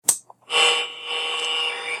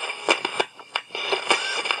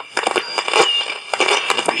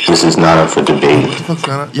This is not up for debate.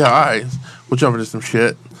 Yeah, all right. We'll jump into some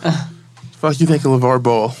shit. Fuck you think of LeVar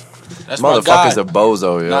Ball? That's my guy. Motherfucker's a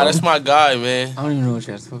bozo, yo. Nah, that's my guy, man. I don't even know what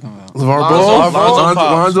you're talking about. LeVar Ball?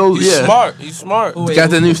 Lonzo, yeah. He's smart. Got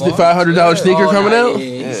that new $500 sneaker coming out?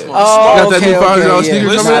 Yeah. Got that new $500 sneaker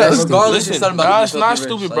coming out? Listen, it's not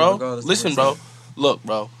stupid, bro. Listen, bro. Look,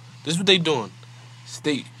 bro. This is what they doing.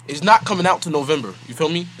 It's not coming out to November. You feel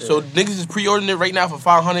me? Yeah. So niggas is pre-ordering it right now for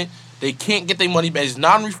 $500. They can't get their money back. It's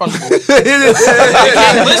non-refundable. They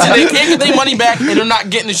can't get their money back, and they're not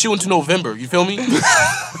getting the shoe until November. You feel me?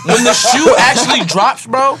 When the shoe actually drops,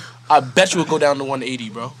 bro, I bet you it'll go down to 180,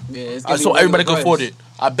 bro. Yeah, so everybody can afford it.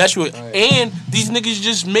 I bet you it. Right. And these niggas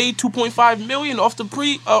just made $2.5 million off the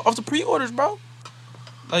pre-orders, bro.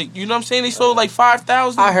 Like, you know what I'm saying? They sold like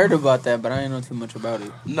 5,000. I heard about that, but I didn't know too much about it.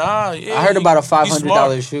 Nah, yeah. I heard about a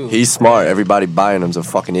 $500 shoe. He's smart. Everybody buying him's a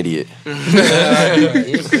fucking idiot. Yeah,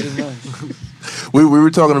 pretty much. We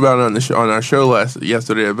were talking about it on our show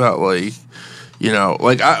yesterday about, like, you know,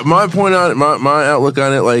 like, my point on it, my outlook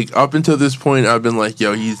on it, like, up until this point, I've been like,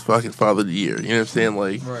 yo, he's fucking father of the year. You know what I'm saying?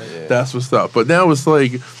 Like, That's what's up. But now it's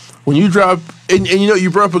like, when you drop, and you know, you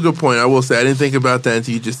brought up a good point, I will say. I didn't think about that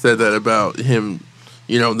until you just said that about him,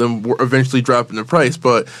 you know, them eventually dropping the price.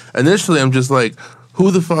 But initially, I'm just like,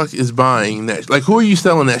 who the fuck is buying that? Like, who are you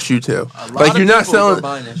selling that shoe to? Like, you're not selling.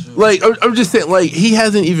 Like, I'm just saying, like, he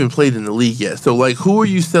hasn't even played in the league yet. So, like, who are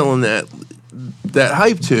you selling that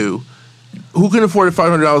hype to? Who can afford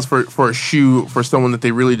 $500 for a shoe for someone that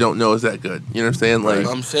they really don't know is that good? You know what I'm saying? Like,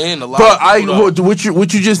 I'm saying a lot. But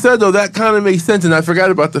what you just said though, that kind of makes sense, and I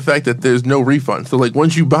forgot about the fact that there's no refund. So, like,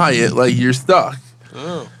 once you buy it, like, you're stuck.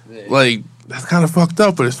 Oh. Like, that's kind of fucked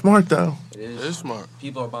up, but it's smart though. It is smart.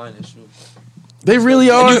 People are buying this shoe. They really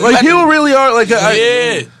are. Like, people really are. Like,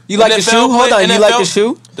 yeah. You like the shoe? Hold on. You like the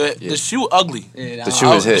shoe? The shoe ugly. Yeah, the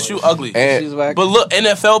shoe is hit. The shoe ugly. But look,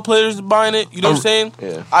 NFL players are buying it. You know what I'm saying?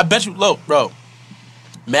 Yeah. I bet you, look, bro.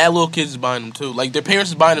 Mad little kids is buying them too. Like, their parents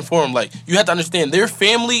is buying them for them. Like, you have to understand, their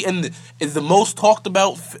family is the most talked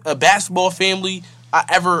about basketball family I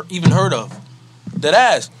ever even heard of. That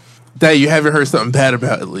ass. That you haven't heard something bad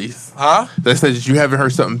about at least. Huh? That says that you haven't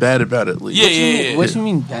heard something bad about at least. Yeah. What you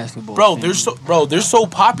mean basketball? Bro, they're so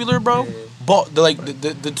popular, bro. Yeah. But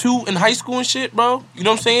the two in high school and shit, bro. You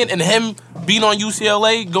know what I'm saying? And him being on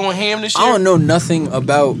UCLA, going ham and shit. I don't know nothing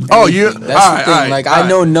about. Oh, you. That's the thing. Like, I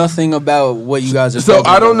know nothing about what you guys are. So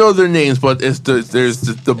I don't know their names, but there's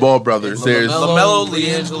the Ball brothers. There's LaMelo,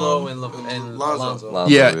 LiAngelo, and Lonzo.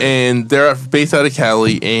 Yeah, and they're based out of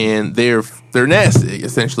Cali, and they're nasty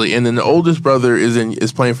essentially. And then the oldest brother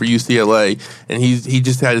is playing for UCLA, and he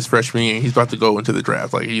just had his freshman year. And he's about to go into the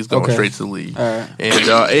draft. Like, he's going straight to the league,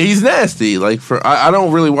 and he's nasty. Like, I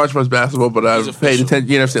don't really watch much basketball, but I've paid attention.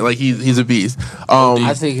 You know what I'm saying? Like, he's a beast.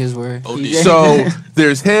 I take his word. So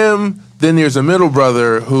there's him. Then there's a middle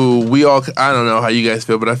brother who I don't know how you guys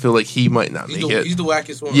feel, but I feel like he might not make it. He's the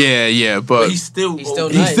wackest one. Yeah, but he's still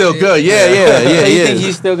nice, good. Yeah. You think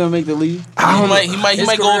he's still gonna make the league? He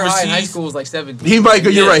might go overseas. High school was like 17. He might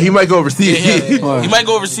go. You're right. He might go overseas. Yeah. He might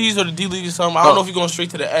go overseas or the D League or something. I don't know if he's going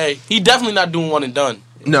straight to the A. He definitely not doing one and done.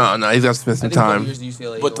 No, he's got to spend some time.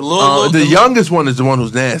 But the youngest one is the one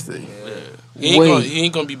who's nasty. He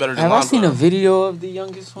ain't gonna be better than Have Lonzo. I seen a video of the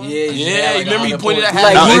youngest one? Yeah. You remember he pointed at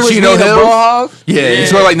like he was being a ball hog? Yeah, he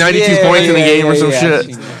scored like 92 points in the game or some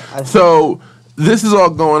shit. So this is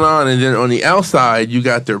all going on, and then on the outside you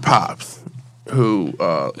got their pops, who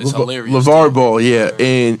LeVar Ball,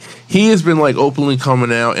 and he has been like openly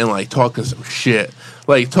coming out and like talking some shit,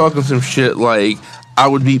 like I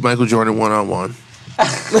would beat Michael Jordan 1-on-1,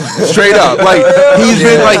 straight up. Like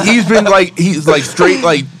he's like straight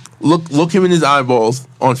like. Look him in his eyeballs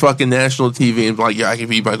on fucking national TV and be like, yeah, I can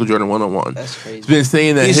beat Michael Jordan 1-on-1. That's crazy. He's been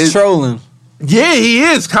saying that he's trolling. Yeah, he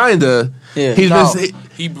is kinda. Yeah.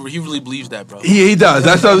 He really believes that, bro. He does.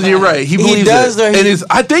 That's how you're right. He believes it. And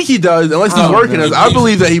I think he does, unless he's working us. I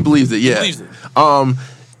believe that he believes it. Yeah. He believes it.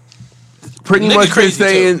 Pretty much been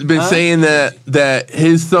saying that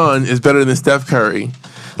his son is better than Steph Curry.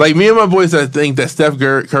 Like, me and my boys, I think that Steph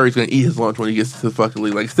Curry's going to eat his lunch when he gets to the fucking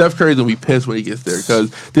league. Like, Steph Curry's going to be pissed when he gets there because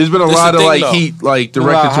there's been a lot of, like, heat, like,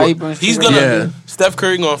 directed to... He's going to... Steph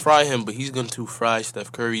Curry going to fry him, but he's going to fry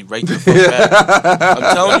Steph Curry right the fuck back.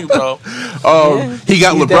 I'm telling you, bro. He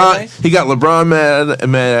got LeBron... He got LeBron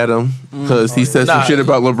mad at him because he said some shit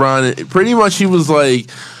about LeBron. And pretty much he was, like...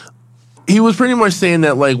 He was pretty much saying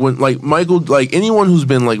that, like, when, like, Michael... Like, anyone who's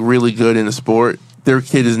been, like, really good in a sport, their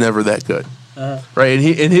kid is never that good. Right,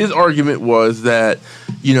 and his argument was that,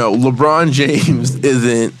 you know, LeBron James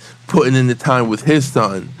isn't putting in the time with his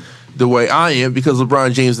son the way I am because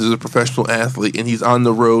LeBron James is a professional athlete and he's on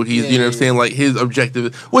the road. He's you know what I'm saying, like his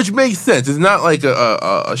objective, which makes sense. It's not like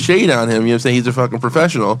a shade on him. You know what I'm saying? He's a fucking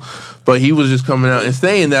professional, but he was just coming out and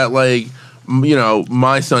saying that like, you know,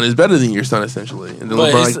 my son is better than your son, essentially. And then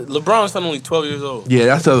LeBron's son only 12 years old. Yeah,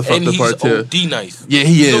 that's the other fucked up part too. And he's OD nice. Yeah,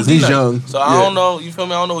 he is. He's young. So I don't know. You feel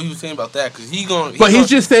me? I don't know what he was saying about that because he's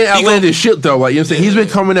just saying outlandish shit though. Like you know what I'm saying, he's been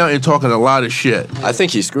coming out and talking a lot of shit. I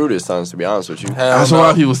think he screwed his sons, to be honest with you. That's what a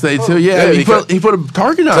lot of people say too. Yeah, he put a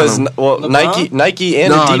target on him. Well, Nike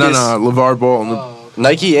and Adidas. LeVar Ball.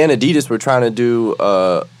 Nike and Adidas were trying to do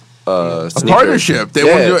a partnership. They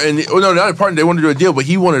wanted to do, not a partner. They wanted to do a deal, but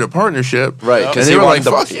he wanted a partnership, right? Because they were like,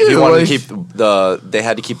 "Fuck you!" He wanted to keep they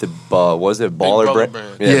had to keep the baller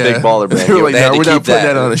brand. Yeah, big baller brand. They were like, "No, we're not putting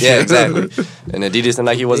that on the shit." Yeah, exactly. And Adidas and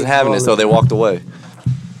Nike wasn't having it, so they walked away.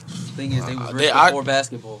 Thing is, they was rich before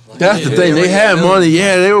basketball. Like, that's the thing. They had money.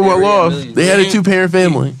 Yeah, they were well off. They had a 2-parent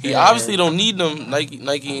family. He obviously don't need them Nike and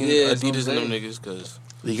Adidas and them niggas because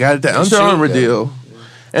he got that Under Armour deal.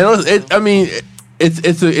 And I mean.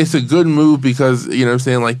 It's a good move because you know what I'm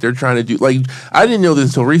saying, like they're trying to do, like I didn't know this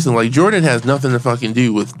until recently, like Jordan has nothing to fucking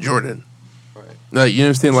do with Jordan. Right. Like you know what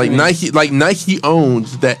I'm saying, like Nike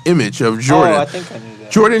owns that image of Jordan. Oh, I think I knew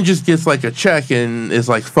that. Jordan just gets like a check and is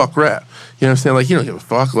like fuck rap. You know what I'm saying? Like you don't give a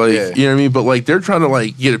fuck, like you know what I mean? But like they're trying to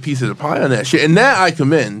like get a piece of the pie on that shit. And that I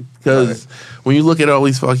commend because when you look at all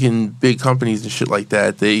these fucking big companies and shit like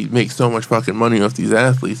that, they make so much fucking money off these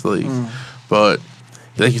athletes, like but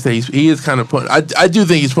like you say, he is kind of putting. I do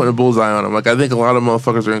think he's putting a bullseye on him. Like I think a lot of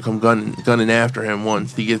motherfuckers are gonna come gunning after him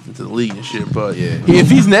once he gets into the league and shit. But if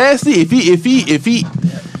he's nasty, if he,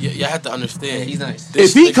 you have to understand. Yeah, he's nice.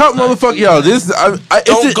 If he cut motherfucker, yo, this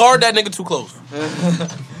don't guard that nigga too close.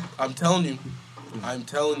 I'm telling you.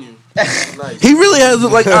 Nice. He really has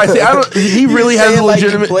like I say. I don't. He really has a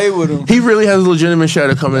legitimate. Play with him. He really has a legitimate shot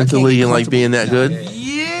of coming into the league and like being that good.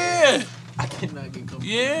 Yeah. I cannot get comfortable.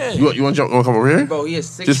 Yeah. You want to come over here? Bro, he has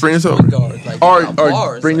 6. Just bring this over. Like,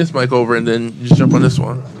 or bring this mic over and then just jump on this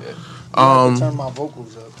one. Turn my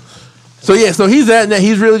vocals up. So he's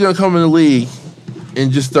he's really gonna come in the league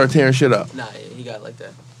and just start tearing shit up. Nah, he got it like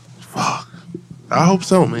that. Fuck. I hope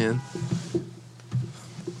so, man.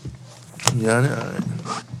 Yeah, alright.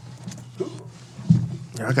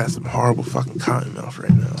 Yeah, I got some horrible fucking cotton mouth right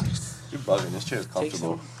now. You're bugging. This chair is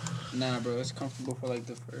comfortable. Nah, bro, it's comfortable for like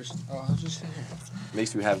the first. Oh, I'll just sit here.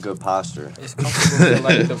 Makes you have good posture. It's comfortable for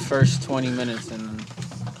like the first 20 minutes, and then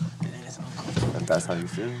it's uncomfortable. If that's how you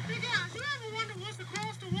feel.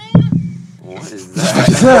 What is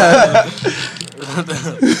that? 16-17,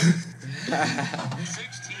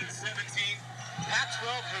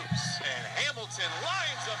 Pac-12 hoops, and Hamilton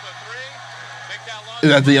lines up a three. Is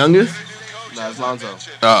that the youngest? Nah, it's Lonzo.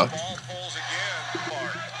 Oh.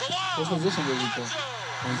 What position did he play?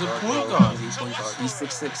 He's a point guard. He's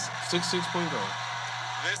 6'6". 6'6" point guard.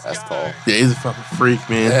 That's tall. Yeah, he's a fucking freak,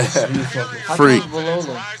 man. He's a fucking freak. Lo's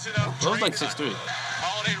like 6'3".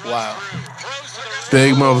 Wow.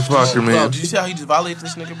 Big motherfucker, Bro, man. did you see how he just violated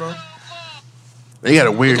this nigga, bro? They got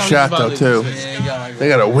a weird Look how shot he though too. violated They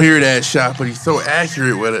got a weird ass shot, but he's so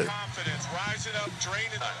accurate with it.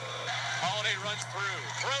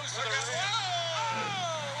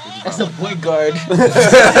 That's a point guard.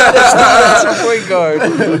 That's a point guard.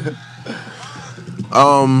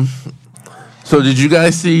 So did you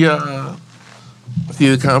guys see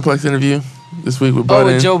the Complex interview this week with Budden?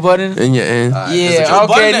 Oh, with Joe Budden? And yeah, Joe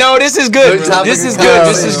okay. Budden, no, this is good. This is good.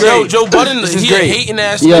 This is great. Joe Budden, This is he great. a hating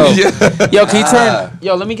ass Yo, nigga. yo, can you turn?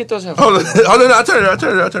 Yo, let me get those headphones. Hold on, I'll turn it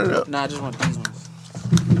up. Nah, I just want these ones.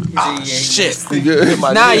 Shit. You good?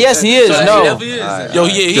 Nah, yes, he is. No. Yo,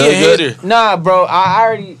 he a hater. Nah, bro, I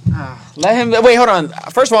already... let him... Wait, hold on.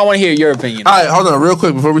 First of all, I want to hear your opinion. All right, hold on real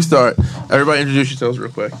quick before we start. Everybody introduce yourselves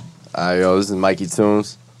real quick. Yo, this is Mikey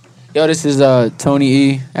Tunes. Yo, this is Tony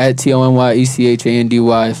E at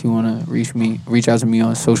TonyEchandy. If you want to reach out to me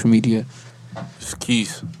on social media. It's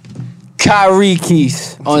Keys. Kyrie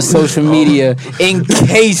Keys on social media, in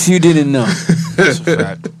case you didn't know. That's a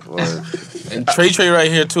fact. And Trey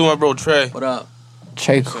right here too, my bro Trey. What up?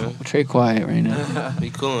 Trey quiet right now. He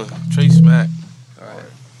coolin'. Trey smack.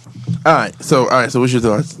 All right. So what's your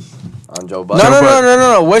thoughts? On Joe Budden.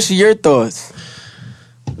 No. What's your thoughts?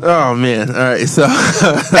 Oh man. All right. So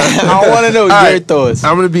I want to know your thoughts.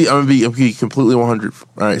 I'm gonna be completely 100. All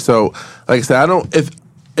right. So like I said, I don't if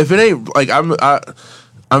it ain't like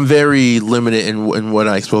I'm very limited in what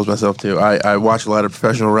I expose myself to. I watch a lot of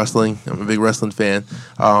professional wrestling. I'm a big wrestling fan.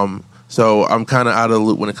 So I'm kind of out of the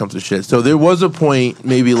loop when it comes to shit. So there was a point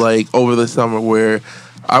maybe like over the summer where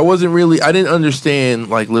I didn't understand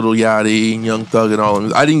like Lil Yachty and Young Thug and all of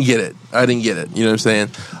them. I didn't get it. You know what I'm saying?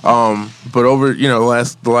 But over, you know,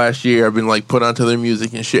 the last year, I've been like put onto their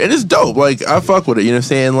music and shit, and it's dope. Like I fuck with it. You know what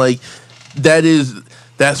I'm saying? Like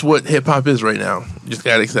that's what hip hop is right now. You just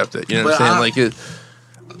gotta accept it. You know what I'm saying?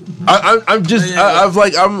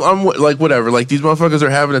 I'm like whatever. Like these motherfuckers are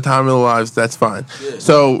having a time of their lives. That's fine. Yeah.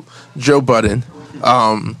 So Joe Budden.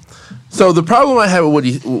 So the problem I had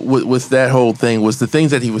with that whole thing was the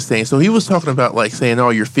things that he was saying. So he was talking about like saying, "Oh,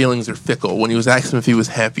 your feelings are fickle." When he was asking if he was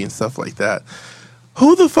happy and stuff like that.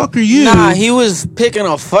 Who the fuck are you? Nah, he was picking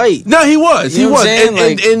a fight. No, he was.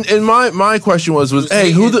 And my question was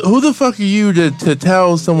hey, who the fuck are you to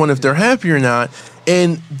tell someone if they're happy or not?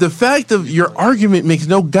 And the fact of your argument makes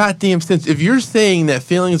no goddamn sense. If you're saying that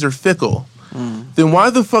feelings are fickle, then why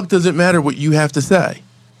the fuck does it matter what you have to say?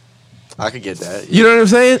 I could get that. You know what I'm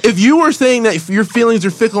saying? If you were saying that your feelings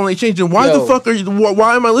are fickle and they change, then why the fuck are you?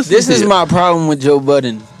 Why am I listening? This is my problem with Joe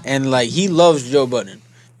Budden, and like he loves Joe Budden.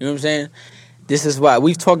 You know what I'm saying? This is why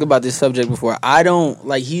we've talked about this subject before. I don't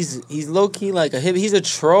like he's low key like he's a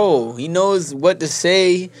troll. He knows what to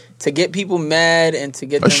say to get people mad and to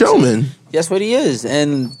get a showman. That's what he is,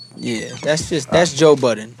 and yeah, that's Joe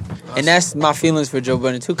Budden, and that's my feelings for Joe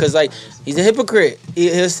Budden too. Cause like he's a hypocrite.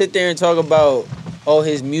 He'll sit there and talk about. Oh,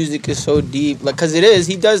 his music is so deep, like, cause it is.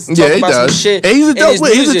 He does talk about some shit. And he's a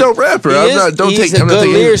dope rapper. He's a good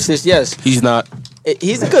lyricist. Yes, he's not.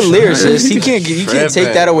 He's a good lyricist. You can't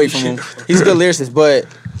take that away from him. He's a good lyricist, but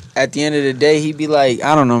at the end of the day, he'd be like,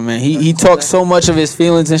 I don't know, man. He talks so much of his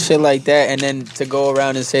feelings and shit like that, and then to go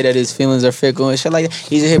around and say that his feelings are fickle and shit like that,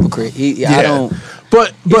 he's a hypocrite. I don't.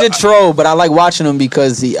 But he's a troll, but I like watching him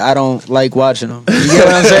because I don't like watching him. You get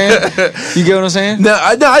what I'm saying? You get what I'm saying? No,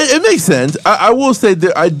 it makes sense. I will say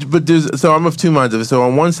that so I'm of two minds of it. So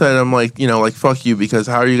on one side, I'm like, you know, like fuck you, because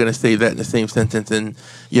how are you going to say that in the same sentence? And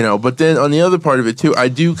you know, but then on the other part of it too, I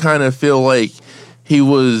do kind of feel like he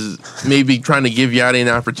was maybe trying to give Yachty an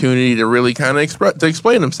opportunity to really kind of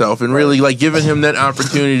explain himself, and really like giving him that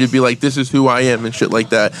opportunity to be like, this is who I am and shit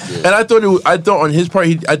like that. Yeah. And I thought on his part,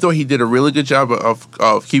 I thought he did a really good job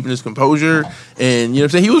of keeping his composure, and you know what I'm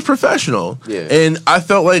saying, he was professional. Yeah. And I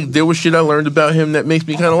felt like there was shit I learned about him that makes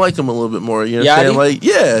me kind of like him a little bit more. You know what I'm saying? Like,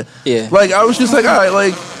 yeah. Like I was just like, all right,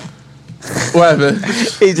 like what happened?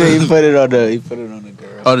 he put it on the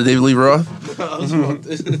girl. Oh, the David Lee Roth? Who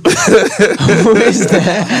is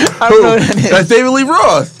that? I don't know what that is. That's David Lee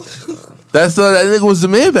Roth. That's that nigga was the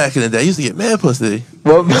man back in the day. He used to get mad pussy.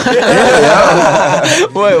 What?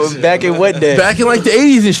 What? Back in what day? Back in like the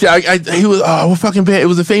 80s and shit. He was what fucking band? It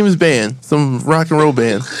was a famous band, some rock and roll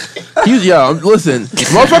band. He was listen,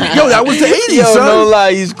 motherfucker. Yo, that was the 80s. Yo, son. No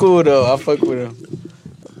lie, he's cool though. I fuck with him.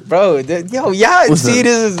 Bro, y'all see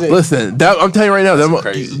this? Listen, I'm telling you right now. Bro,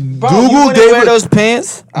 Google David. Wear those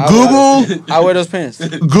pants? I wear those pants.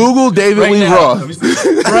 Google David Lee Roth.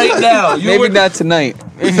 Right now. Maybe not tonight.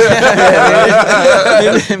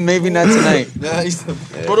 Maybe not tonight.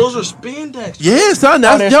 But those are spandex. Yeah, son.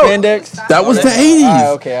 Spandex? That was the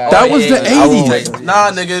 80s. Okay. That was the 80s.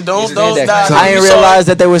 Nah, nigga, don't. I didn't realize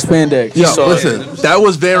that they were spandex. Yo, listen, that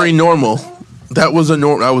was very normal. That was a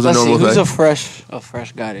normal thing. Who's a fresh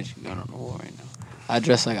guy that you got on the wall right now? I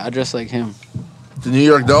dress like him. The New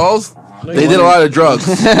York Dolls? They did a lot of drugs.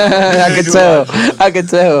 I could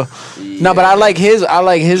tell. Yeah. No, but I like his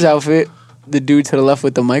outfit. The dude to the left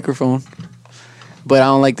with the microphone. But I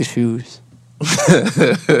don't like the shoes.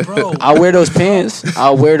 Bro. I wear those pants.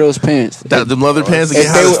 Them leather pants get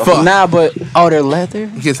hot as fuck. Nah, but they're leather?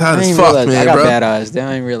 It gets hot as fuck, man, I got bro. bad eyes.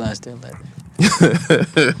 I didn't realize they're leather.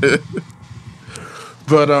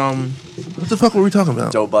 But what the fuck were we talking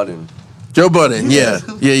about? Joe Budden, yeah.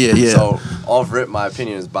 So off rip, my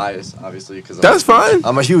opinion is biased, obviously, because that's fine.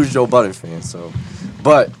 I'm a huge Joe Budden fan. So,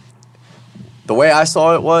 but the way I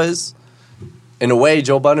saw it was, in a way,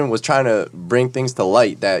 Joe Budden was trying to bring things to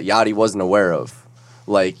light that Yachty wasn't aware of.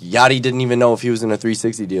 Like Yachty didn't even know if he was in a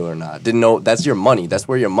 360 deal or not. Didn't know. That's your money. That's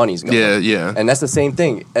where your money's going. Yeah. And that's the same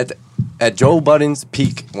thing at Joe Budden's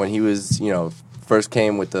peak when he was, first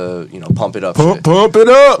came with the, pump it up. Pump it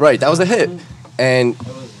up. Right, that was a hit. And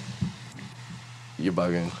you're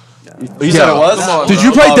bugging. You said it was? Did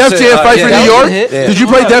you play Def Jam Fight for New York? Did you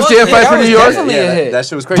play Def Jam Fight for New York? That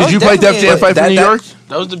shit was crazy. Did you play Def Jam Fight for New York?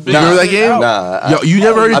 That was the big. Remember that game? Nah. Yo, you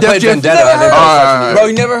never heard of Def Jam? Bro,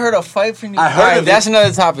 you never heard of Fight for New York? I heard of it. That's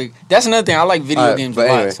another topic. That's another thing. I like video games a lot.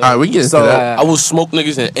 Anyway. So. All right, we can get into that. I will smoke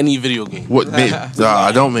niggas in any video game. What?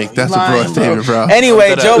 Don't make that's a broad statement, bro.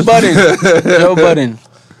 Anyway, Joe Budden.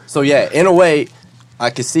 So yeah, in a way, I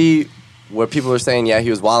could see where people are saying, yeah, he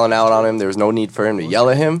was wilding out on him. There was no need for him to yell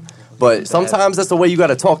at him. But sometimes that's the way you got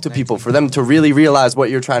to talk to people for them to really realize what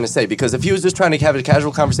you're trying to say. Because if he was just trying to have a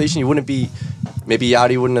casual conversation, you wouldn't be. Maybe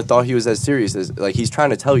Yachty wouldn't have thought he was as serious as like he's trying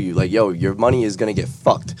to tell you like, yo, your money is gonna get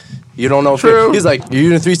fucked. You don't know. If he's like, you're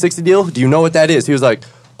in a 360 deal. Do you know what that is? He was like,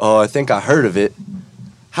 oh, I think I heard of it.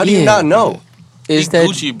 How do you not know? Is that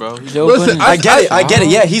Gucci, bro? Listen, I get it. I get it.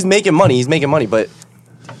 Yeah, he's making money. But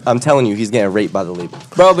I'm telling you, he's getting raped by the label.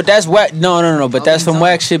 Bro, but that's whack. No. But that's some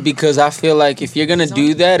whack shit because I feel like if you're going to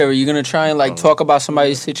do that or you're going to try and like talk about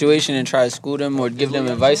somebody's situation and try to school them or give them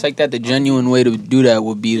advice like that, the genuine way to do that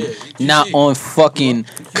would be not on fucking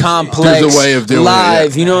Complex There's a way of doing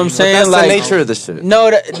live. You know what I'm saying? That's like, the nature of the shit.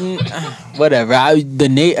 No, whatever.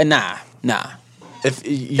 Nah. If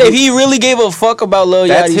he really gave a fuck about Lil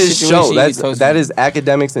Yachty's his situation, show. That is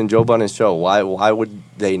Academics and Joe Budden's show. Why would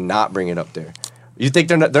they not bring it up there? You think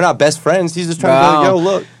they're not best friends? He's just trying to be like, yo,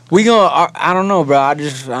 look. We gonna. I don't know, bro. I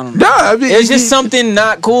don't know. Nah, I mean, it's just something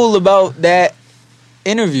not cool about that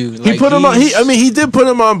interview. He put him on. He did put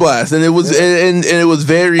him on blast, and it was and it was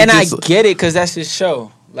very. And I get it because that's his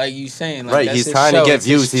show. Like you saying, like, right? That's he's trying to get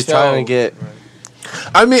views. He's trying to get.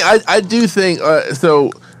 I mean, I do think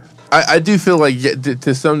so. I do feel like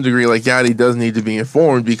to some degree, like Yachty does need to be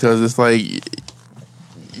informed because it's like,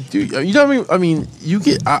 dude, you know what I mean? I mean, you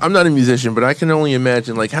get. I'm not a musician, but I can only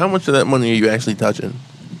imagine like how much of that money are you actually touching?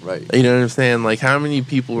 Right. You know what I'm saying? Like how many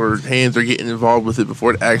people or hands are getting involved with it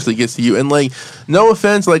before it actually gets to you? And like, no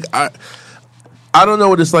offense, like I don't know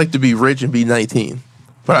what it's like to be rich and be 19.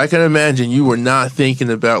 But I can imagine you were not thinking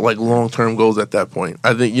about like long-term goals at that point.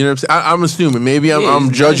 I think you know what I'm saying. I'm assuming. Maybe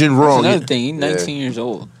I'm judging wrong. That's another thing. He's 19 years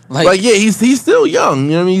old. Like yeah, he's still young.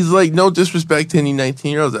 You know what I mean? He's like no disrespect to any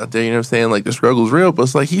 19-year-olds out there. You know what I'm saying? Like the struggle's real, but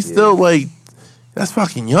it's like he's still like that's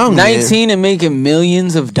fucking young. 19 and making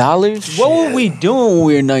millions of dollars. What were we doing when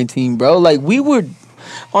we were 19, bro? Like we were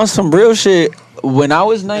on some real shit. When I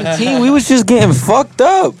was 19, we was just getting fucked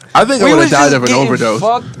up. I think I would have died of an overdose.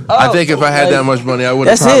 I think if I had that much money, I would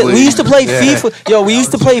have probably... That's it. We used to play FIFA. Yo, we used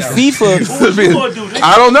to play FIFA.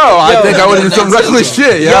 I don't know. I think I would have done some reckless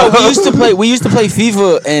shit, yo. We used to play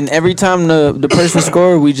FIFA, and every time the person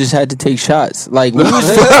scored, we just had to take shots. Like, we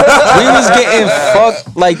was getting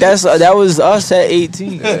fucked. Like, that was us at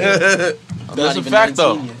 18. That's a fact,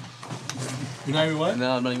 though. You're not even what?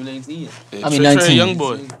 No, I'm not even 19 yet. I mean, 19. Young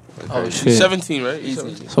boy. Oh shit! 17, right?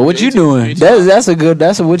 17. So what you doing? That's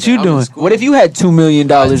what you doing? What if you had $2 million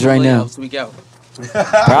right now? Week out.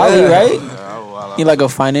 Probably right. You're like a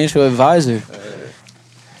financial advisor.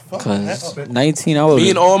 Cause 19, I would. Me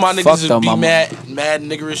and all my niggas just be mad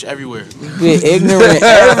niggerish everywhere. Be ignorant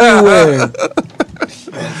everywhere.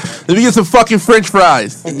 Let me get some fucking French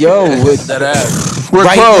fries. Yo, with that ass. We're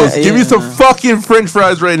closed. Give me some fucking French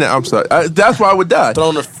fries right now. I'm sorry. That's why I would die.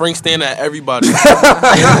 Throwing a Frank stand at everybody.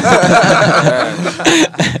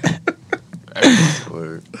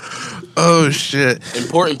 Oh shit.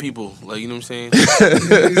 Important people, like you know what I'm saying.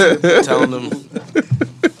 Telling them.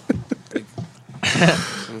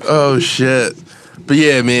 Oh shit. But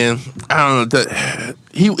yeah, man. I don't know.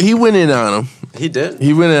 He went in on him. He did.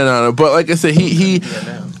 He went in on him. But like I said,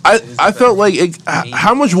 I felt like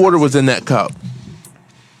how much water was in that cup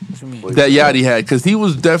that Yachty had? Because he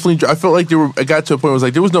was definitely. I felt like it got to a point where it was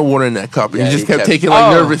like there was no water in that cup, and he just kept taking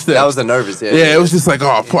like nervous steps. That was the nervous. Yeah. Yeah, it was just like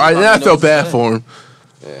I felt bad for him.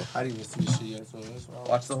 Yeah. I didn't even see shit yet, so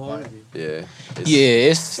watch the whole interview. Yeah.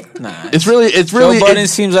 It's really. Joe Budden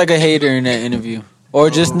seems like a hater in that interview, or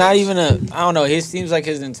just not even a. I don't know. It seems like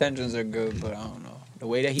his intentions are good, but I don't know the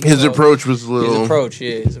way that his approach was a little.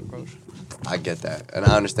 His approach. I get that, and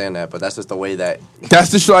I understand that, but that's just the way that. That's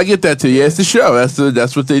the show. I get that too. Yeah, it's the show.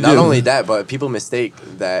 That's what they do. Not only that, but people mistake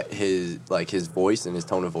that his voice and his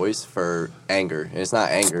tone of voice for anger, and it's not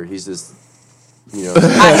anger. He's just, you know.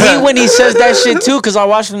 I hate when he says that shit too, because I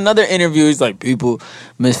watched another interview. He's like, people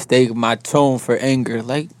mistake my tone for anger.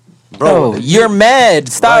 Like, bro, you're mad.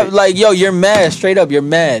 Stop. Right. Like, yo, you're mad. Straight up, you're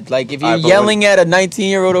mad. Like, if you're yelling at a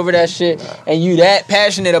 19-year-old over that shit and you that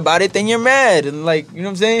passionate about it, then you're mad. And like, you know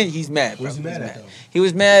what I'm saying? He's mad. Bro. What's he mad at though? He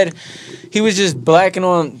was mad. He was just blacking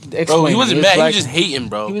on. Bro, he wasn't mad. He was just hating,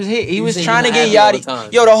 bro. He was trying to get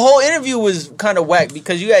Yachty. Yo, the whole interview was kind of whack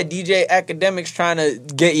because you had DJ Academics trying to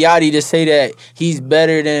get Yachty to say that he's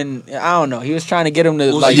better than, I don't know. He was trying to get him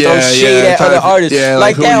to throw shade at other artists. Yeah,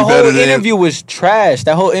 like that whole interview was trash.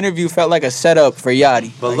 That whole interview felt like a setup for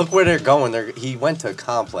Yachty. But look where they're going. He went to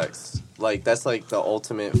Complex. Like that's like the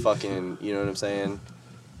ultimate fucking. You know what I'm saying?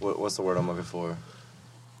 What's the word I'm looking for?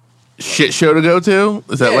 Shit show to go to?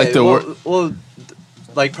 Is that like the word? Well,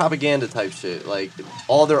 like propaganda type shit. Like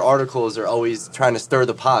all their articles are always trying to stir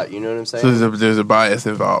the pot. You know what I'm saying? So there's a bias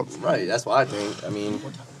involved. Right. That's what I think. I mean,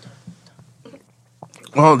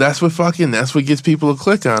 Well, that's what gets people to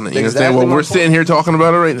click on it. You Exactly understand? Well, my we're point. sitting here talking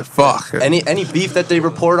about it right now. Fuck. Any beef that they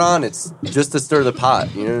report on, it's just to stir the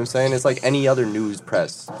pot. You know what I'm saying? It's like any other news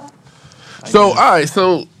press. So, all right,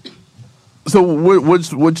 so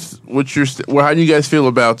what's your how do you guys feel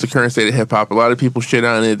about the current state of hip hop? A lot of people shit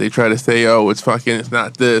on it. They try to say, "Oh, it's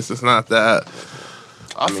not this, it's not that."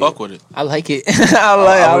 I fuck with it. I like it.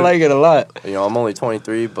 I like it a lot. You know, I'm only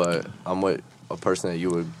 23, but I'm with a person that you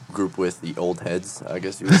would group with the old heads, I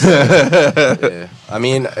guess you would say. Yeah. I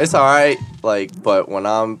mean, it's all right, like, but when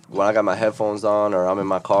I got my headphones on or I'm in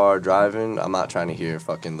my car driving, I'm not trying to hear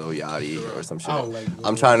fucking Lil Yachty or some shit.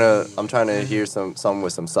 I'm trying to hear some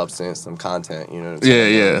with some substance, some content, you know what I'm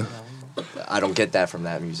saying? Yeah. I don't get that from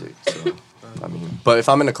that music. So, I mean, but if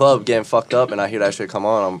I'm in the club getting fucked up and I hear that shit come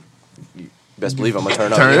on, you best believe I'm gonna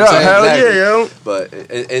turn up. Turn You it know up, what I'm hell saying? yeah, yo. But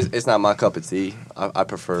it's not my cup of tea. I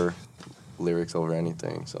prefer lyrics over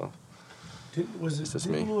anything. So Didn't just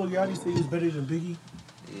Lil me. Yachty say he was better than Biggie?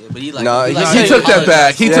 Yeah, but he like. No, he he like- He took that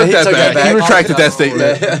back. He took that back. He retracted that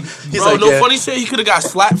statement. He's Bro, like, no yeah. funny shit. He could have got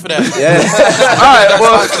slapped for that. Yeah. All right,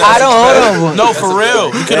 well, I don't hold on. No, for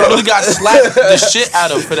real. He could have really got slapped the shit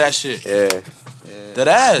out of for that shit. Yeah. That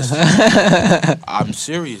ass. I'm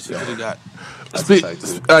serious. He could have got.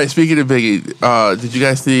 all right. Speaking of Biggie, did you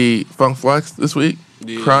guys see Funk Flex this week?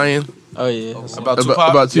 Yeah. Crying Oh yeah. About Tupac.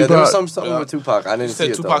 about Yeah, there was Tupac. something with Tupac. I He didn't see said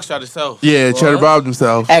it Tupac though. shot himself. Yeah, Cheddar bobbed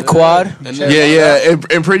himself. At Quad. And then- Yeah,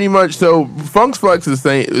 and pretty much. So Funk Flex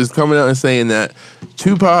is coming out and saying that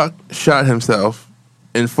Tupac shot himself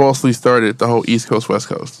and falsely started the whole East Coast West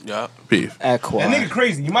Coast Yeah. beef. At That Quad. nigga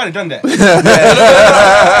crazy. You might have done that.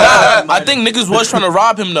 I think niggas was trying to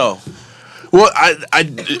rob him though. Well,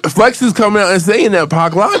 Flex is coming out and saying that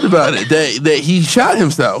Pac lied about it. That he shot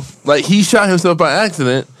himself. Like he shot himself by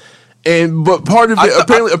accident. But part of it,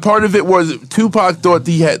 apparently, a part of it was Tupac thought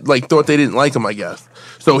they didn't like him, I guess.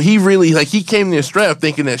 So he really, he came there strapped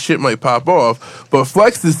thinking that shit might pop off. But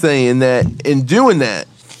Flex is saying that in doing that,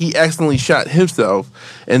 he accidentally shot himself.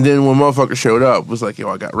 And then when motherfucker showed up, was like, yo,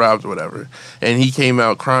 I got robbed or whatever. And he came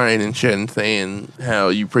out crying and shit and saying how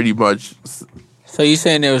you pretty much. So you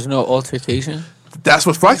saying there was no altercation? That's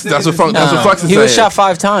what Flex is saying. He was shot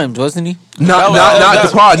 5 times, wasn't he? Not the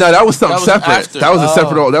pod. No, that was something separate. after. That was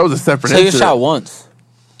a separate So he was incident. shot once,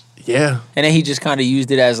 Yeah. and then he just kind of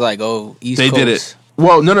used it as like, East They Coast. did it.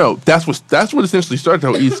 Well, no. That's what essentially started the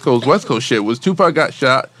whole East Coast, West Coast shit. Was Tupac got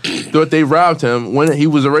shot, thought they robbed him when he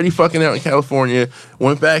was already fucking out in California,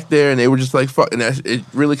 went back there, and they were just like, fuck, and it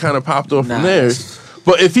really kind of popped off from there.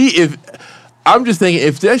 But if I'm just thinking,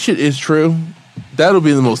 if that shit is true, that'll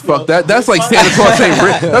be the most fucked. That's like Santa Claus ain't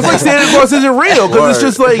real. That's like Santa Claus isn't real because it's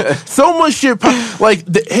just like so much shit.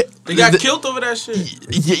 They got killed over that shit.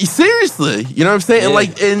 Seriously, you know what I'm saying?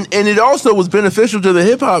 And and it also was beneficial to the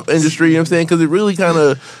hip hop industry. You know what I'm saying? Because it really kind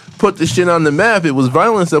of put the shit on the map. It was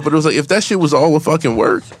violent stuff, but it was like if that shit was all a fucking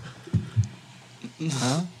work.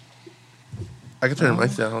 I can turn the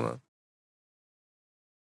mic down. Hold on.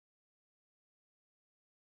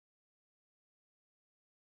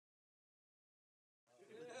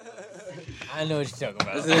 I know what you're talking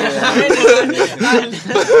about.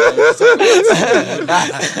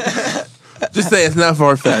 Just say it's not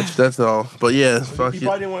far fetched. That's all. But yeah, fuck He you.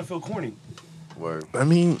 probably didn't want to feel corny. Word. I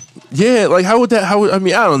mean, yeah. Like, I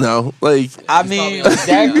don't know. Like, I mean,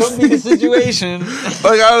 that could be the situation.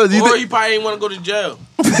 I don't know. Or he probably ain't want to go to jail.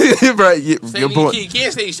 Right. Yeah, Say good point. he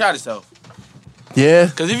can't say he shot himself. Yeah.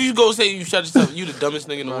 Because if you go say you shot yourself, you the dumbest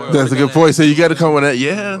nigga in the world. That's a good point. So you got to come with that.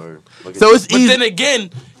 Yeah. Word. Look at So it's But easy. then again,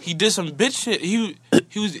 he did some bitch shit. He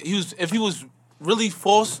was if he was really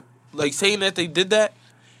false, like saying that they did that,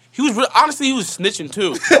 he was honestly he was snitching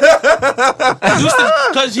too.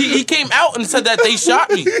 Because he came out and said that they shot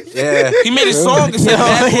me. Yeah. He made a song and said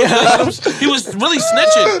that. He was really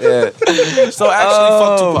snitching. Yeah. So actually,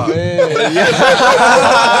 fuck Tupac.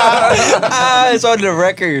 It's on the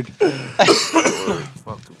record.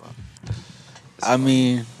 Fuck Tupac. I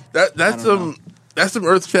mean, That's some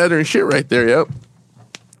earth shattering shit right there. Yep.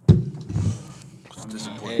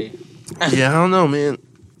 hey, Yeah, I don't know, man.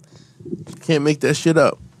 Can't make that shit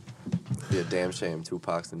up. Be a damn shame.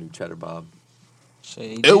 Tupac's the new Cheddar Bob.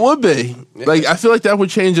 It would be. Like, I feel like that would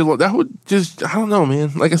change a lot. That would just, I don't know,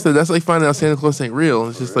 man. Like I said, that's like finding out Santa Claus ain't real.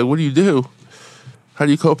 It's just like, what do you do? How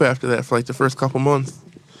do you cope after that for like the first couple months?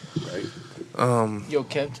 Right. Yo,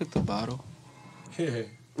 Kev took the bottle. Yeah.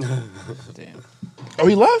 Damn. Oh,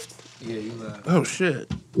 he left? Yeah, you left. Oh, shit.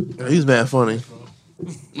 Oh, he's mad funny.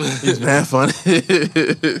 He's mad funny.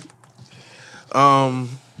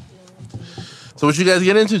 So what you guys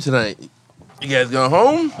get into tonight? You guys going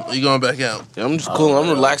home or you going back out? Yeah, I'm just cool. I'm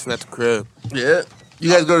relaxing at the crib. Yeah. You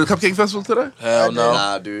guys go to the Cupcake Festival today? Hell no.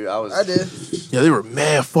 Nah, dude, I did. Yeah, they were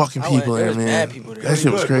mad fucking people there, man. Mad people there. That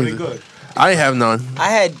shit was Really crazy. good. I ain't have none.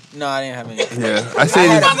 I didn't have any. Yeah, I I say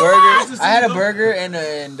had this. a burger. I had a burger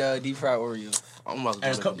and deep fried Oreos. I'm about to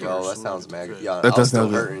And do cup- that. Yo, that sounds mad. Yo, That I was does still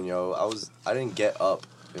sound good. hurting, yo. I didn't get up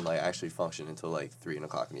and like actually function until like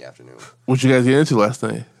 3:00 in the afternoon. What you guys get into last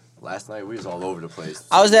night? Last night we was all over the place.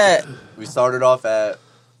 I was at We started off at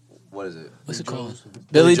what is it? what's it called?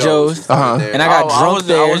 Billy We Joe's. started Uh-huh. there. And I got drunk I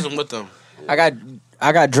there. wasn't with them.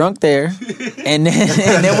 I got drunk there, and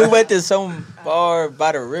then we went to some bar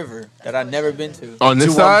by the river that I'd never been to. On this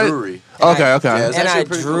 2-1 side? Brewery. Okay, Yeah, okay. it's And I actually a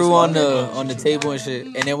pretty drew cool on spot. the table and shit,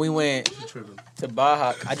 and then we went to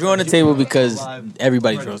Baja. I drew on the table because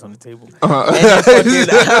everybody draws on the table. Uh-huh. And then fucking,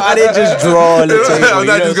 I didn't just draw on the table. I'm you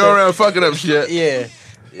know not just what going I'm around fucking up shit. saying?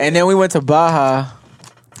 Yeah. And then we went to Baja.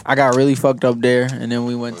 I got really fucked up there, and then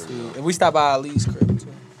we went to and we stopped by Ali's crib too.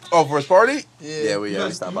 Oh, for his party? Yeah, we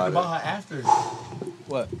stopped by You there. Baja after.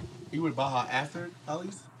 What? You were Baja after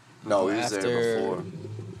Ali's? No, we was After there before.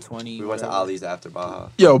 20. We went to whatever. Ali's after Baja.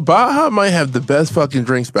 Yo, Baja might have the best fucking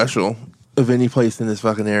drink special of any place in this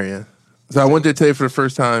fucking area. So I went there today for the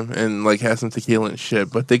first time and like had some tequila and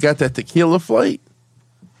shit. But they got that tequila flight.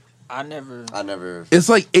 I never. I never. It's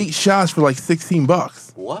like 8 shots for like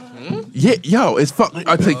 $16. What? Yeah, yo, it's fucking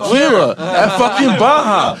a tequila at fucking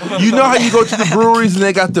Baja. You know how you go to the breweries and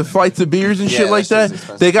they got the flights of beers and Yeah, shit like that that? shit's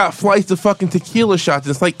expensive. They got flights of fucking tequila shots.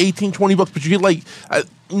 It's like $18-20, but you get like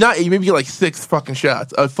not 8, maybe you get like 6 fucking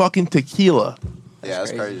shots of fucking tequila. Yeah,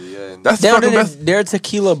 that's crazy. Yeah. That's They're, fucking best. they're a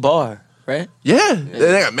tequila bar, right? Yeah,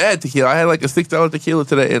 they got mad tequila. I had like a $6 tequila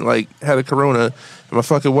today and like had a Corona. And my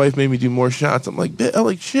fucking wife made me do more shots. I'm like, I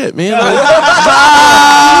like shit, man. Like,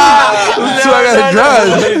 so I gotta drive.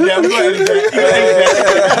 Yeah, we're going to edit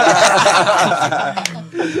that.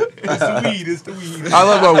 It's the weed. I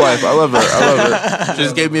love my wife. I love her. She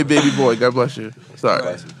just gave me a baby boy. God bless you.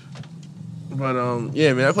 Sorry. But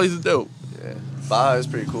yeah, man, that place is dope. Yeah. Baja is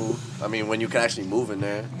pretty cool. I mean, when you can actually move in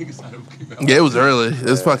there. Yeah, it was early. It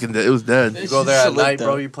was fucking. It was dead. You go there at Should look night, bro.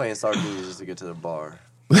 though. You playing sardines just to get to the bar.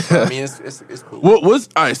 I mean, it's cool. What was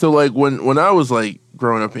all right? So like when I was like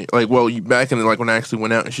growing up, like back in like when I actually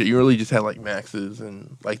went out and shit, you really just had like Max's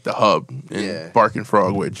and like the Hub and Yeah. Bark and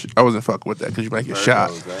Frog, which I wasn't fucking with that because you might get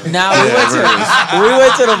shot. Now we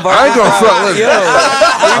went to the bar. I ain't gonna front with Yo,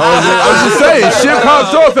 I was just saying, shit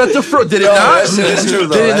popped off at the front. Did it not? that shit is true,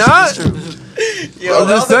 though. Did it That not? shit is true. I'm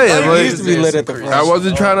just saying, we like, used to be lit at the front. I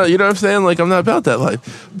wasn't trying to, you know what I'm saying? Like, I'm not about that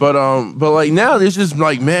life. But like now, there's just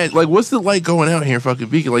like, man, like, what's it like going out here in fucking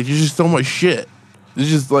Beacon? Like, there's just so much shit. There's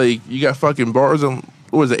just like, you got fucking bars on,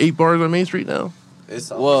 what is it, 8 bars on Main Street now?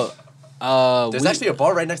 It's Well, there's actually a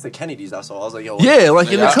bar right next to Kennedy's. I saw. I was like, yo, Yeah, like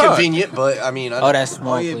in the that's car. convenient, but I mean, oh, that's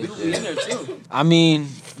small. yeah, place. we in there too. I mean,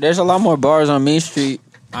 there's a lot more bars on Main Street.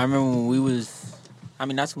 I remember when we was, I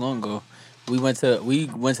mean, not too long ago, we went to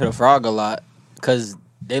the Frog a lot because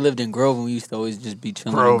they lived in Grove and we used to always just be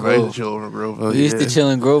chilling in Grove, I used to Grove. chill over Grove. We used to chill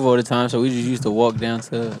in Grove all the time, so we just used to walk down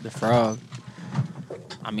to the Frog.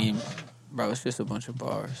 I mean, bro, it's just a bunch of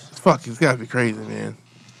bars. Fuck, it's gotta be crazy, man.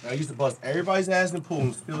 I used to bust everybody's ass in the pool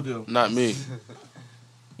and still do. Not me.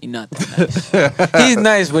 He's not that nice. He's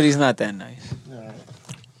nice, but he's not that nice.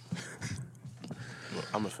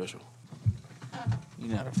 I'm official.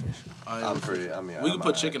 You're not official. I'm pretty. I mean, We I'm can put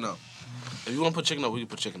alright. chicken up. If you want to put chicken up, we can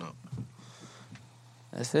put chicken up.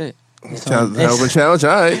 That's it. Sounds hell of a challenge. All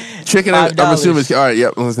right, chicken. I'm $5. assuming. It's, all right,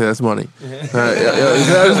 yep. Let's say that's money. All right,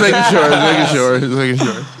 yeah. Just making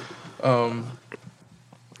sure.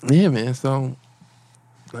 Yeah, man. So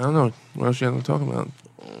I don't know what else you guys want to talk about.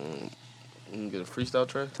 You can get a freestyle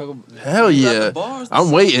track. Hell yeah, bars, I'm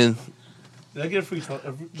waiting. Did I get a free Tony?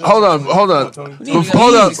 Hold on. Hold on.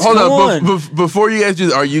 Before you guys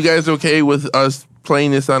do, are you guys okay with us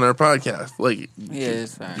playing this on our podcast? Like, Yeah,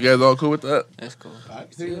 it's fine. you guys all cool with that? That's cool.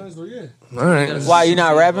 Yeah. All right. Why you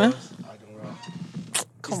not rapping? I don't know.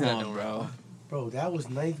 Come on, bro. Bro, that was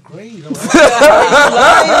 9th grade.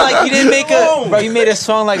 Like you didn't make a bro. You made a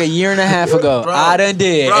song like a year and a half ago. Bro. I done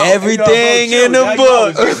did Bro. everything in the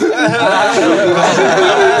book.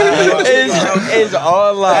 It's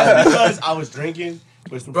all lies. Because I was drinking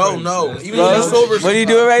with some Bro, friends. no. That's- Even when you're sober, What are you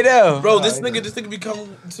doing right now? bro, this nigga be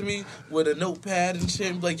coming to me with a notepad and shit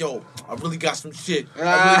and be like, yo, I really got some shit. I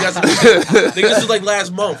really got some shit. Nigga, this was like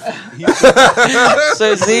last month.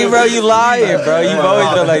 So see, bro, you lying, bro. You've always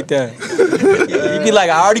been like that. You be like,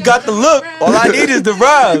 I already got the look. All I need is the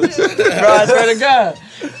rhymes. Bro, I swear to God.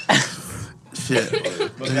 Shit.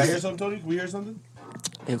 But can I hear something, Tony? Can we hear something?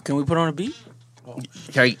 Hey, can we put on a beat?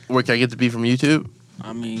 Can I get the beat from YouTube?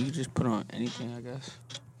 I mean, you just put on anything, I guess.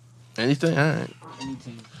 Anything? All right.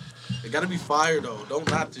 Anything. It gotta be fire though. Don't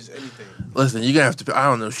not just anything. Listen, you gotta have to. I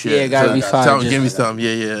don't know shit. Yeah, it gotta be fire. Give me something.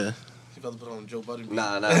 Yeah. You about to put on Joe Budden?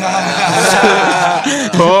 Nah.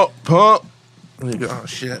 Pump. There you go. Oh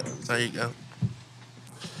shit. There you go.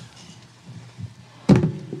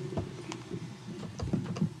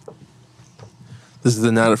 This is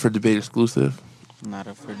a Not Up for Debate exclusive. Not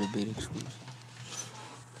Up for Debate exclusive.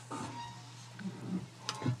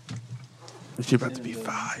 It's about to be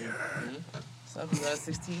fire. Something you got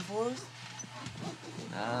 16 for us?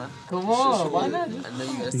 Nah. Come on, why not? I know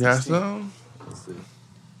you got 16. You got some? Let's see.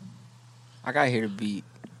 I gotta hear the beat.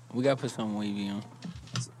 We gotta put something wavy on.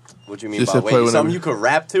 What you mean Just by to play wait? whenever. Something you could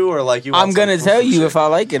rap to, or like you? I'm gonna tell you if I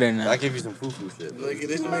like it or I not. give you some foo-foo shit. Like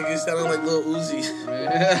this nigga sounded like Lil Uzi.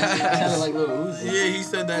 Sounded like Lil Uzi. Yeah, he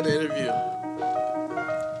said that in the interview.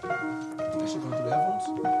 That shit come through the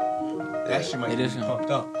headphones? That shit might It be is. pumped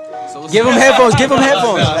up. So Give him headphones. Give him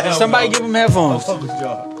headphones. Hell Somebody no. give him headphones. Fuck with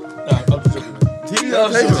y'all. Nah, I'm just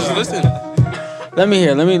joking. Listen. Let me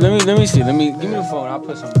hear. Let me see. Give me the phone. I'll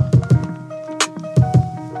put some.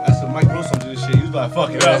 That's what Mike Wilson did this shit. He was about to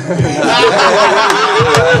fuck it up.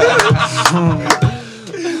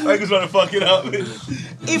 Mike was about to fuck it up.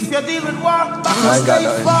 If you didn't walk back, I ain't got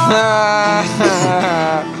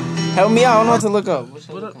nothing. Help me out. I don't know what to look up.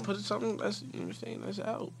 Put something that's that's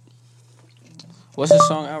out. What's the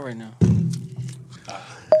song out right now?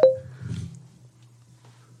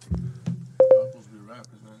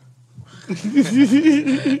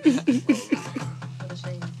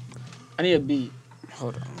 I need a beat.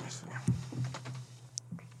 Hold on.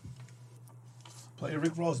 Play a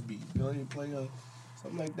Rick Ross beat. Play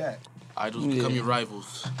something like that. Idols become your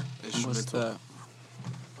rivals. What's Instrumental.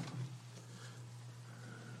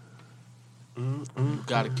 that? You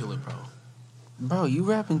gotta kill it, bro. Bro, you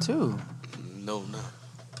rapping too. No, not.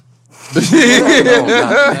 I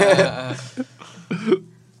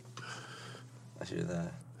hear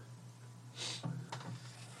that.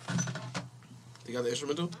 You got the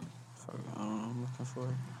instrumental? I'm looking for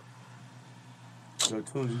it. No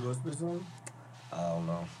tunes. You gonna spit something? I don't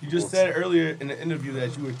know. You just said earlier in the interview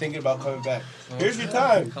that you were thinking about coming back. Here's your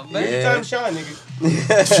time. Come Here's your back. time, shine, nigga.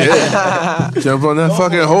 Shit. Jump on that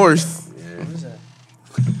fucking horse. Yeah.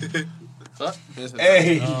 Fuck.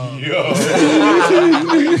 Hey, yo.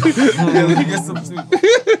 Yeah, let me get some too.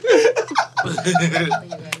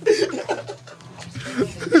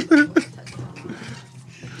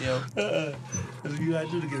 Yo. That's what you gotta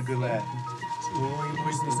do to get a good laugh. You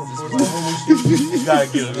gotta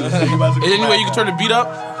get it. Is there any way you can turn the beat up?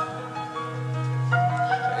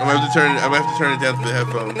 I'm gonna have to turn it down to the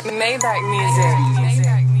headphones. Maybach music.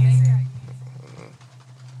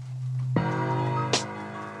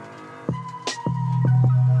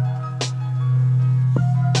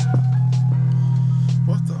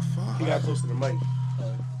 What the fuck? You got close to the mic.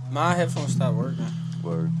 My headphones stopped working.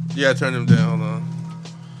 Word. Yeah, turn them down. Hold on.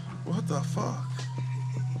 What the fuck?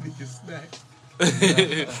 You snack. What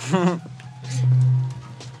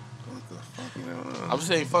the fuck is going on? I'm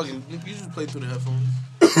saying, fuck it. You just play through the headphones.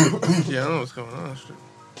 Yeah, I know what's going on. Shit.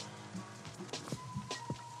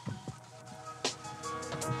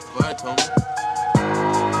 Go ahead, Tony.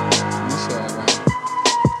 That's all right.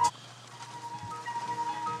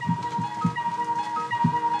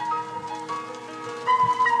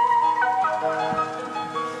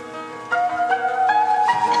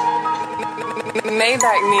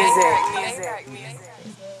 Maybach music.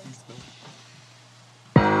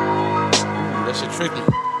 That shit tricked me.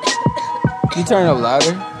 You turn it up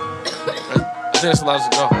louder? I think that's allowed to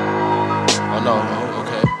go. Oh, no. Oh,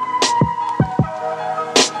 okay.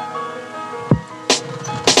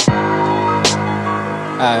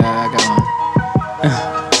 I got one.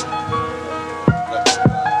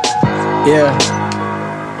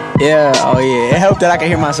 Yeah. Oh yeah. It helped that I can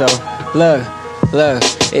hear myself. Look. No,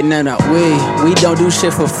 we don't do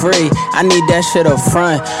shit for free. I need that shit up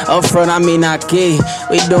front. Up front, I mean not key.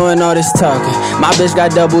 We doing all this talking. My bitch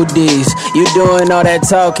got double D's. You doing all that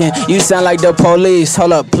talking. You sound like the police.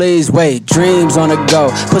 Hold up, please, wait. Dreams on the go.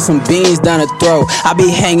 Put some beans down the throat. I be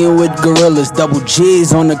hanging with gorillas. Double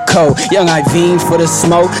G's on the coat. Young Iveen for the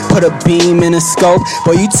smoke. Put a beam in the scope.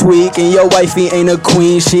 Boy, you tweaking. Your wifey ain't a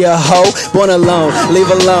queen. She a hoe. Born alone. Leave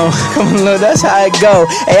alone. Come on, look, that's how it go.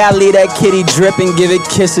 Hey, I leave that kitty dripping. Give it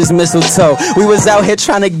kisses, mistletoe. We was out here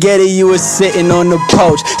trying to get it. You was sitting on the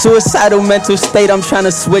porch. Suicidal mental state. I'm trying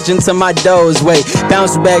to switch into my doze. Wait,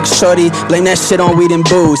 bounce back, shorty. Blame that shit on weed and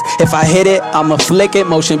booze. If I hit it, I'ma flick it.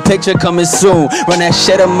 Motion picture coming soon. Run that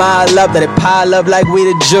shit a mile up, let it pile up like we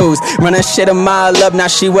the Jews. Run that shit a mile up, now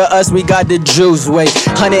she with us, we got the juice. Wait,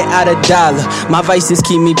 100 out of dollar. My vices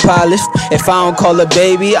keep me polished. If I don't call her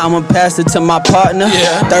baby, I'ma pass it to my partner.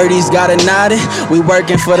 30s got a nodded, we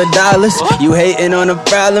working for the dollars. You hating on the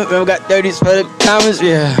problem, we got 30s for the comments,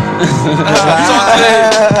 yeah.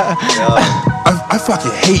 I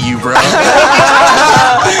fucking hate you, bro.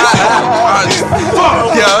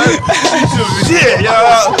 Fuck, yo. Shit, yo.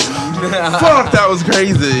 Fuck, that was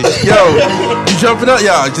crazy. Yo, you jumping up?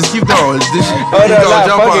 Yo, just keep going.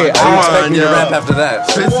 Jump on. Come on, yo. Rap after that.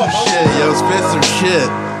 Spit some shit, yo. Spit some shit.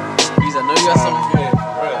 Because I know you got something for it.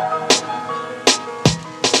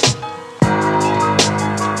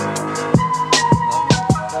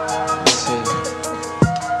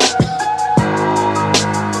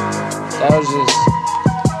 That was just.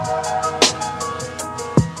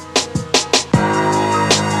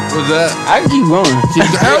 What's that? I can keep going.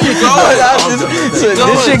 How you going?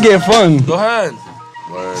 This shit get fun. Go ahead.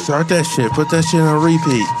 Start that shit. Put that shit on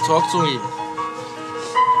repeat. Talk to him.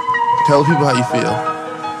 Tell people how you feel.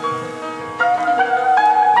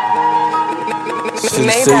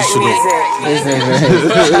 Maybach music.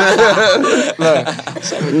 Look.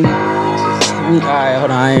 Alright,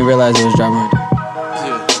 hold on. I ain't realize it was dropping.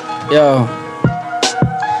 Yo.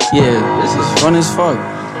 Yeah, this is fun as fuck.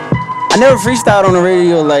 I never freestyled on the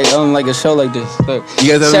radio on a show like this. Look,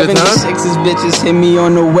 you guys have a good time? 76's bitches hit me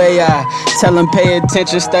on the way. I tell them pay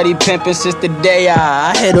attention, study pimping since the day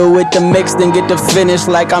I hit her with the mix, then get the finish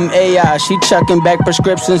like I'm AI. She chucking back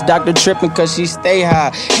prescriptions, doctor tripping cause she stay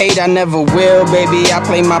high. Hate I never will, baby, I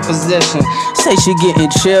play my position. Say she getting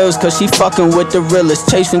chills cause she fucking with the realest.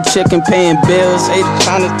 Chasing chicken, paying bills. Hey,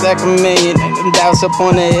 trying to stack a million, and them doubts up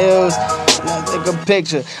on the hills. Now take a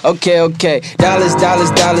picture. Okay. Dollars.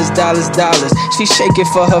 She shake it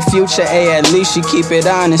for her future, at least she keep it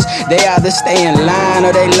honest. They either stay in line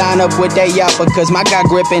or they line up with that yapper. Cause my guy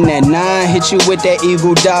gripping that 9, hit you with that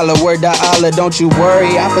eagle dollar. Word to Allah, don't you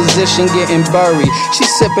worry, opposition getting buried. She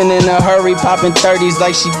sipping in a hurry, popping 30s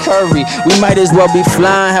like she Curry. We might as well be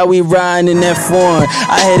flying, how we riding in that foreign.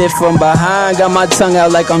 I hit it from behind, got my tongue out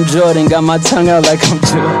like I'm Jordan.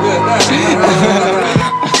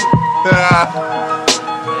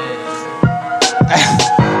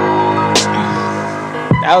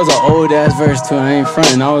 That was an old ass verse too. I ain't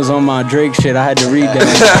frontin'. I was on my Drake shit. I had to read that.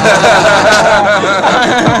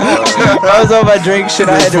 I was on my Drake shit.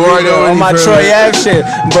 I had to read that on my Troy Ave shit.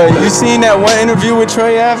 But you seen that one interview with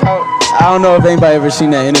Troy Ave? I don't know if anybody ever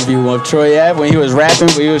seen that interview of Troy Ave when he was rapping,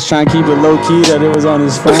 but he was trying to keep it low key that it was on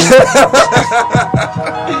his phone.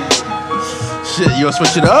 Shit, you wanna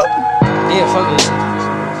switch it up? Yeah, fuck it.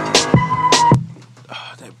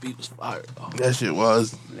 That beat was fire. That shit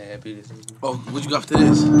was. Oh, what you got for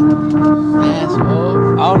this?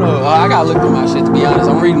 Asshole. I don't know. I gotta look through my shit to be honest.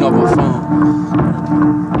 I'm reading off my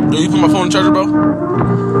phone. Yo, you put my phone in the charger, bro?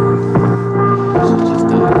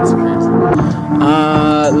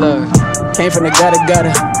 Look. Came from the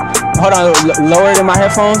gutter. Hold on, lower it in my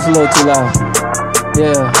headphones. A little too loud.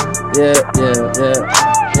 Yeah.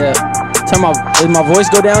 Is my voice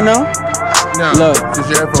go down now? No. Look,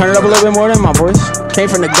 turn it up a little bit more than my voice. Came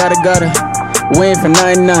from the gutter. Waiting for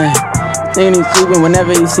 99. Saying he's sleeping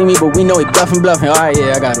whenever he see me, but we know he bluffing. Alright,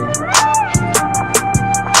 yeah, I got it.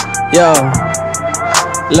 Yo,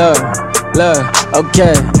 look,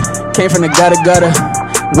 okay. Came from the gutter.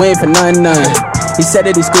 Waiting for 99. He said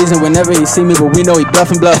that he's squeezing whenever he see me, but we know he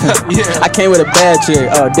bluffing. Yeah. I came with a bad chick.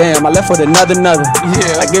 Oh damn, I left with another.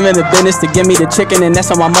 Yeah. I give him the business to give me the chicken, and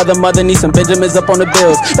that's on my mother needs some Benjamins up on the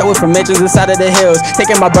bills. That was from mansions inside of the hills.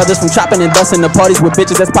 Taking my brothers from chopping and busting the parties with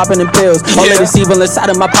bitches that's popping in pills. All of this evil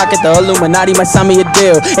inside of my pocket, the Illuminati might sign me a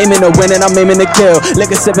deal. Aiming to win and I'm aiming to kill.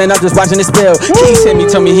 Liquor sipping, I'm just watching it spill. Keys hit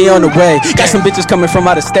me, told me he on the way. Got some bitches coming from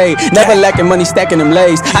out of state. Never lacking money, stacking them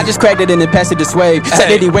lays. I just cracked it and then passed it to Swave.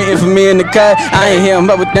 Said that he waiting for me in the cut. I ain't hear him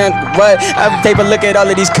up with them. What? I take a look at all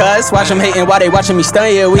of these cuts. Watch them hating while they watching me stun.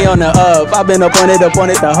 Yeah, we on the up. I've been up on it the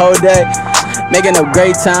whole day. Making a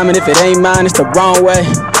great time, and if it ain't mine, it's the wrong way.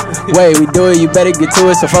 Wait, we do it, you better get to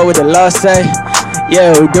it, so fuck what the law say.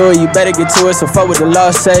 Yeah, we do it, you better get to it, so fuck what the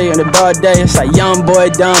law say. On the bar day, it's like young boy,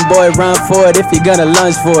 dumb boy, run for it if you're gonna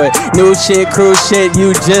lunge for it. New shit, cruise shit,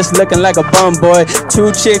 you just looking like a bum boy.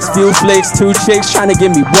 2 chicks, few flicks, 2 chicks trying to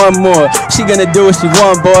give me one more. She gonna do what she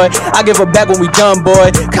want, boy. I give her back when we done,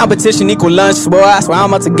 boy. Competition equal lunch, boy. I swear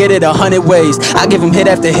I'm about to get it 100 ways. I give him hit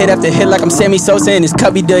after hit after hit like I'm Sammy Sosa in his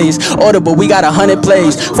cubby days. Audible, we got 100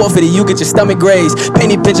 plays. Forfeited, you get your stomach grazed.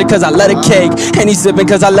 Painty picture cause I let her cake. Henny sipping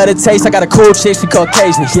cause I let her taste. I got a cool chick, she call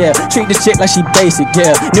Caucasian, yeah. Treat the chick like she basic,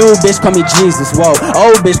 yeah. New bitch call me Jesus, whoa.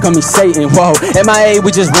 Old bitch call me Satan, whoa. MIA,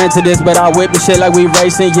 we just ran to this, but I whip the shit like we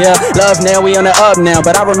racing, yeah. Love now, we on the up now,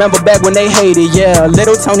 but I remember back when they hated, yeah.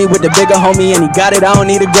 Little Tony with the bigger homie, and he got it, I don't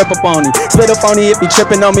need a grip up on him. Split up on he if he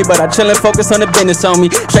tripping on me, but I chillin', focus on the business on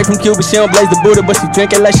me. Straight from Cuba, she don't blaze the Buddha, but she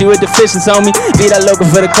drinking like she with deficiency on me. Be that local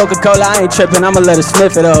for the Coca-Cola, I ain't tripping, I'ma let her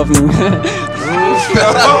sniff it off me.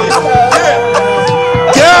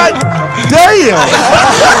 God damn!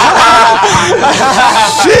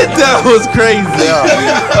 Shit, that was crazy.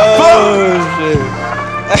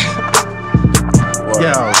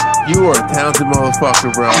 Yo, you are a talented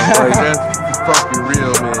motherfucker, bro. Like, that's fucking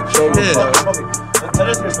real, man. Shit.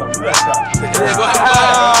 Let's hear something. You gotta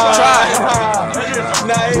Try.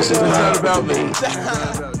 It's not about me.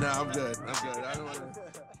 Nah, I'm good.